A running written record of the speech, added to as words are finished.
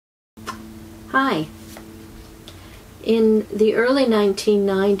Hi. In the early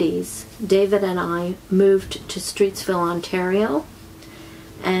 1990s, David and I moved to Streetsville, Ontario,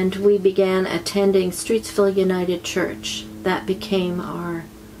 and we began attending Streetsville United Church. That became our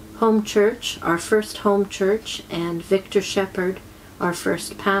home church, our first home church, and Victor Shepherd, our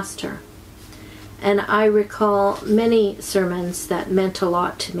first pastor. And I recall many sermons that meant a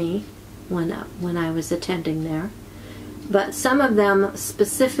lot to me when I was attending there. But some of them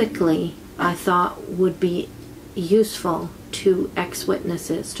specifically I thought would be useful to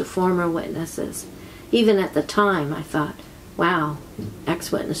ex-witnesses, to former witnesses. Even at the time I thought, wow,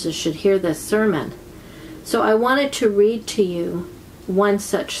 ex-witnesses should hear this sermon. So I wanted to read to you one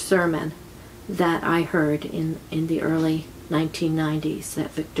such sermon that I heard in the early 1990s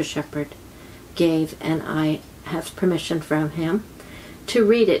that Victor Shepherd gave, and I have permission from him to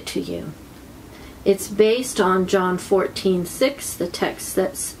read it to you. It's based on John 14:6, the text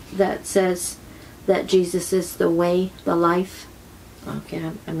that says that Jesus is the way, the life.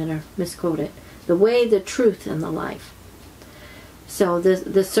 Okay, I'm going to misquote it. The way, the truth, and the life. So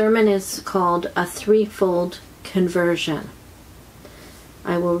the sermon is called A Threefold Conversion.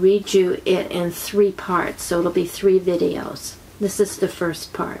 I will read you it in 3 parts, so it'll be 3 videos. This is the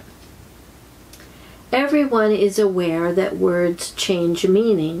first part. Everyone is aware that words change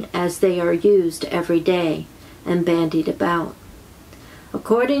meaning as they are used every day and bandied about.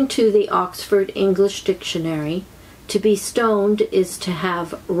 According to the Oxford English Dictionary, to be stoned is to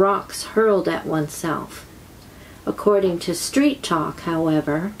have rocks hurled at oneself. According to Street Talk,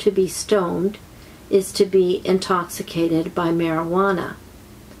 however, to be stoned is to be intoxicated by marijuana.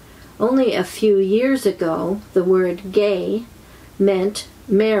 Only a few years ago, the word gay meant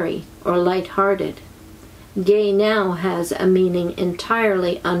merry or light-hearted. Gay now has a meaning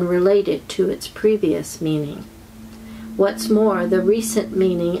entirely unrelated to its previous meaning. What's more, the recent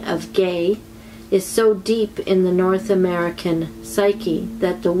meaning of gay is so deep in the North American psyche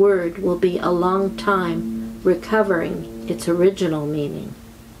that the word will be a long time recovering its original meaning.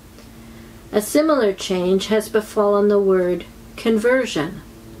 A similar change has befallen the word conversion.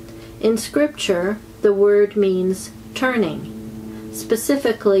 In Scripture, the word means turning,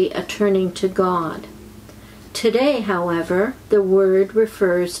 specifically a turning to God. Today, however, the word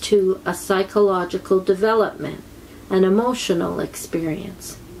refers to a psychological development, an emotional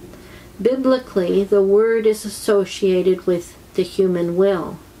experience. Biblically, the word is associated with the human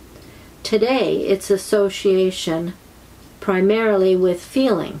will. Today, its association primarily with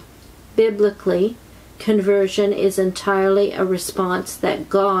feeling. Biblically, conversion is entirely a response that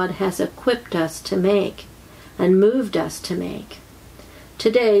God has equipped us to make and moved us to make.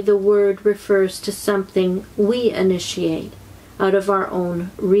 Today, the word refers to something we initiate out of our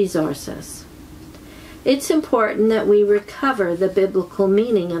own resources. It's important that we recover the biblical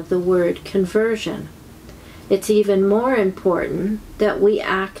meaning of the word conversion. It's even more important that we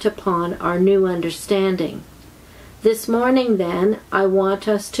act upon our new understanding. This morning, then, I want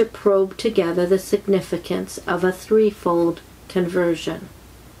us to probe together the significance of a threefold conversion.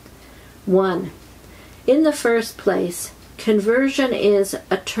 1. In the first place, conversion is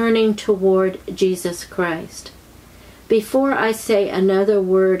a turning toward Jesus Christ. Before I say another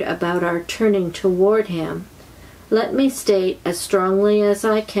word about our turning toward Him, let me state as strongly as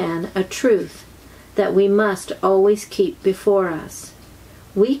I can a truth that we must always keep before us.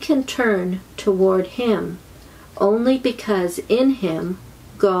 We can turn toward Him only because in Him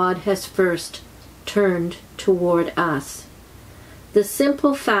God has first turned toward us. The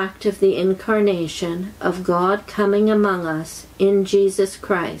simple fact of the incarnation, of God coming among us in Jesus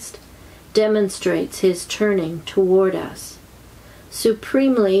Christ, demonstrates His turning toward us.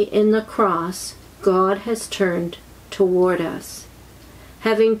 Supremely in the cross, God has turned toward us.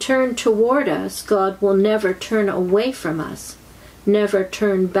 Having turned toward us, God will never turn away from us, never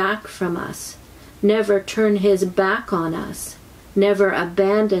turn back from us, never turn His back on us, never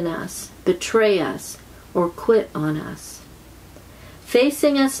abandon us, betray us, or quit on us.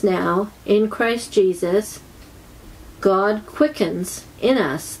 Facing us now, in Christ Jesus, God quickens in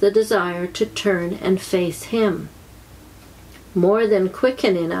us the desire to turn and face Him. More than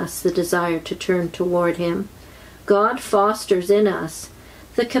quicken in us the desire to turn toward Him, God fosters in us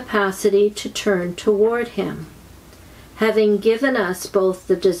the capacity to turn toward Him. Having given us both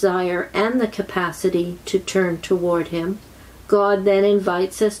the desire and the capacity to turn toward Him, God then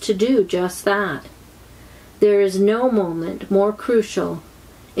invites us to do just that. There is no moment more crucial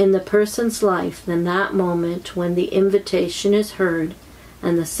in the person's life than that moment when the invitation is heard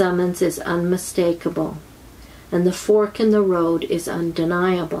and the summons is unmistakable and the fork in the road is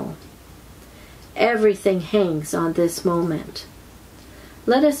undeniable. Everything hangs on this moment.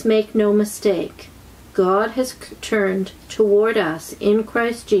 Let us make no mistake. God has turned toward us in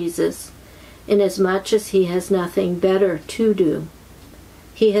Christ Jesus, inasmuch as he has nothing better to do.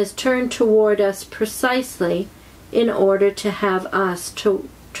 He has turned toward us precisely in order to have us to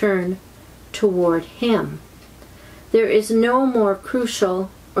turn toward him. There is no more crucial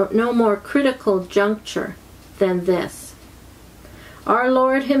or no more critical juncture than this. Our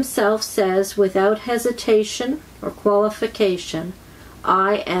Lord himself says without hesitation or qualification,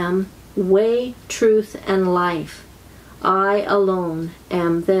 I am way, truth, and life. I alone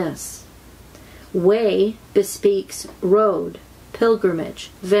am this. Way bespeaks road,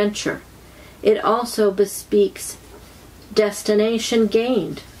 pilgrimage, venture. It also bespeaks destination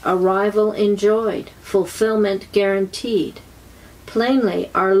gained, arrival enjoyed, fulfillment guaranteed.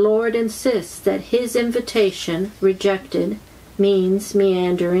 Plainly, our Lord insists that his invitation, rejected, means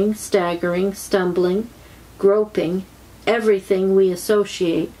meandering, staggering, stumbling, groping, everything we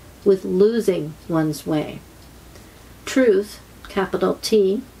associate with losing one's way. Truth, capital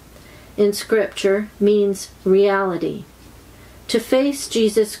T, in Scripture means reality. To face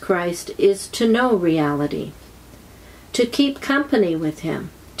Jesus Christ is to know reality. To keep company with him,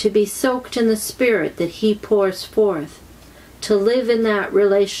 to be soaked in the Spirit that he pours forth, to live in that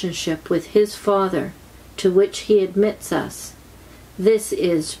relationship with his Father to which he admits us. This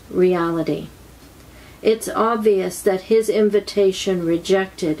is reality. It's obvious that his invitation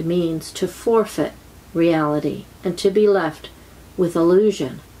rejected means to forfeit reality and to be left with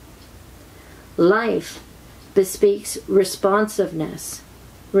illusion. Life bespeaks responsiveness.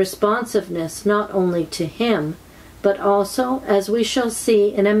 Responsiveness not only to him, but also, as we shall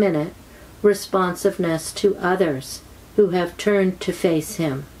see in a minute, responsiveness to others who have turned to face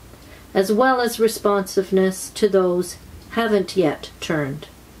him, as well as responsiveness to those haven't yet turned.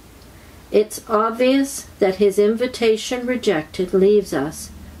 It's obvious that his invitation rejected leaves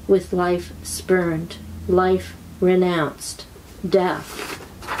us with life spurned, life renounced, death.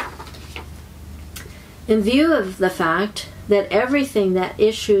 In view of the fact that everything that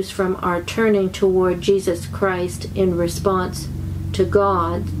issues from our turning toward Jesus Christ in response to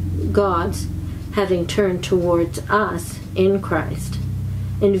God's having turned towards us in Christ,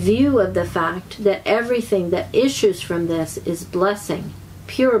 in view of the fact that everything that issues from this is blessing,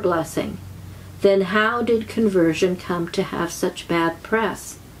 pure blessing, then how did conversion come to have such bad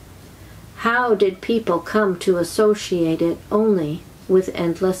press? How did people come to associate it only with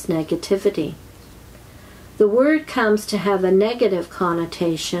endless negativity? The word comes to have a negative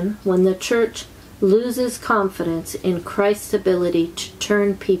connotation when the church loses confidence in Christ's ability to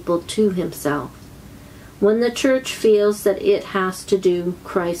turn people to himself, when the church feels that it has to do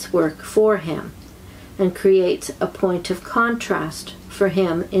Christ's work for him, and creates a point of contrast for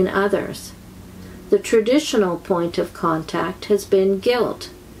him in others. The traditional point of contact has been guilt.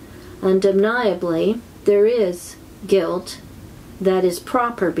 Undeniably, there is guilt that is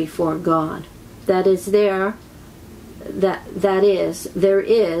proper before God. There is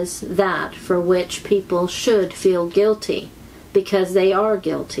that for which people should feel guilty, because they are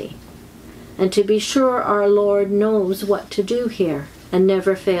guilty. And to be sure, our Lord knows what to do here, and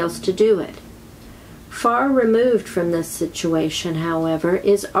never fails to do it. Far removed from this situation, however,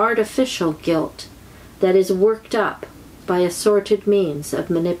 is artificial guilt that is worked up by assorted means of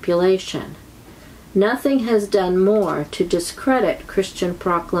manipulation. Nothing has done more to discredit Christian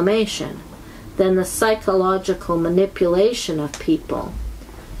proclamation than the psychological manipulation of people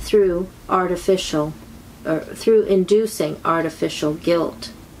through inducing artificial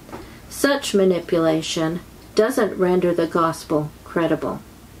guilt. Such manipulation doesn't render the gospel credible.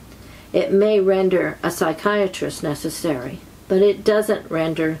 It may render a psychiatrist necessary, but it doesn't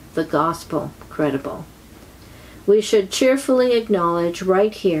render the gospel credible. We should cheerfully acknowledge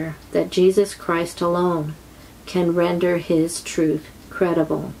right here that Jesus Christ alone can render his truth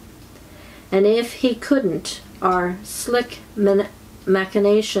credible. And if he couldn't, our slick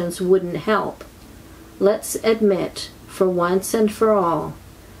machinations wouldn't help. Let's admit, for once and for all,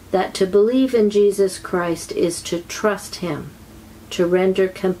 that to believe in Jesus Christ is to trust him, to render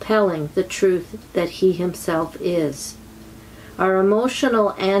compelling the truth that he himself is. Our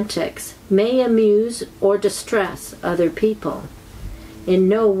emotional antics may amuse or distress other people. In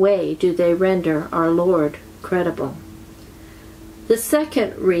no way do they render our Lord credible. The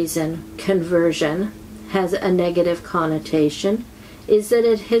second reason conversion has a negative connotation is that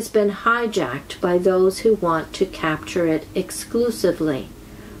it has been hijacked by those who want to capture it exclusively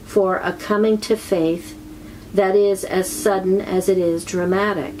for a coming to faith that is as sudden as it is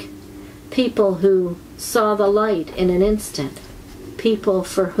dramatic. People who saw the light in an instant. People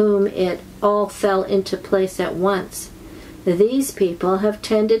for whom it all fell into place at once. These people have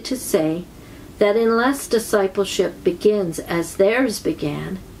tended to say that unless discipleship begins as theirs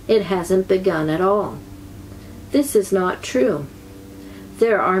began, it hasn't begun at all. This is not true.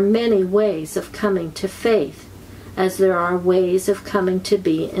 There are many ways of coming to faith, as there are ways of coming to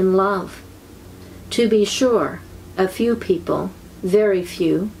be in love. To be sure, a few people, very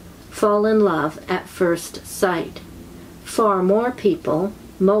few, fall in love at first sight. Far more people,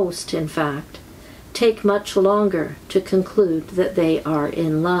 most in fact, take much longer to conclude that they are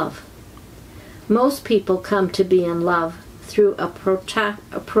in love. Most people come to be in love through a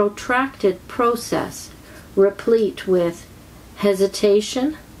protracted process replete with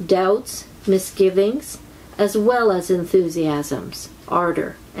hesitation, doubts, misgivings, as well as enthusiasms,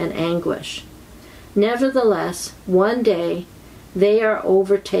 ardor, and anguish. Nevertheless, one day they are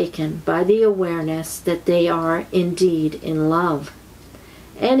overtaken by the awareness that they are indeed in love.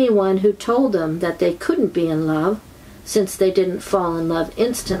 Anyone who told them that they couldn't be in love, since they didn't fall in love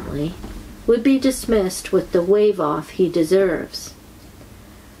instantly, would be dismissed with the wave-off he deserves.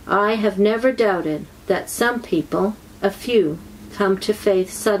 I have never doubted that some people, a few, come to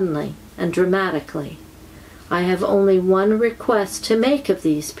faith suddenly and dramatically. I have only one request to make of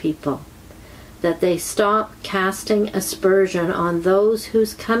these people, that they stop casting aspersion on those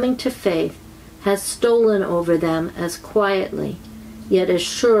whose coming to faith has stolen over them as quietly, yet as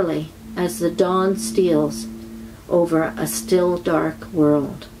surely as the dawn steals over a still dark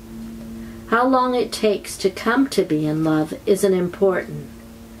world. How long it takes to come to be in love isn't important.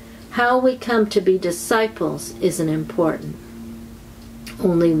 How we come to be disciples isn't important.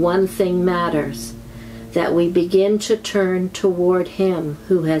 Only one thing matters, that we begin to turn toward Him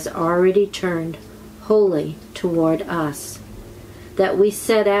who has already turned wholly toward us. That we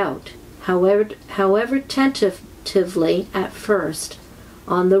set out, however tentatively at first,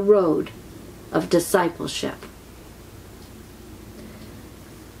 on the road of discipleship.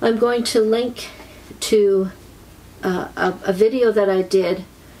 I'm going to link to a video that I did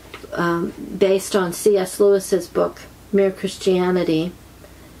based on C.S. Lewis's book, Mere Christianity,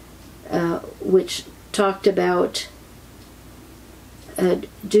 which talked about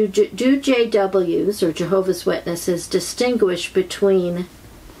do JWs, or Jehovah's Witnesses, distinguish between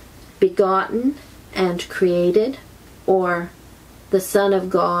begotten and created, or the Son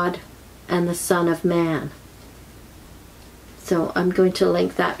of God and the Son of Man? So I'm going to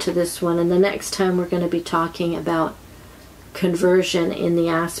link that to this one, and the next time we're going to be talking about conversion in the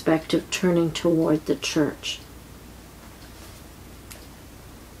aspect of turning toward the church.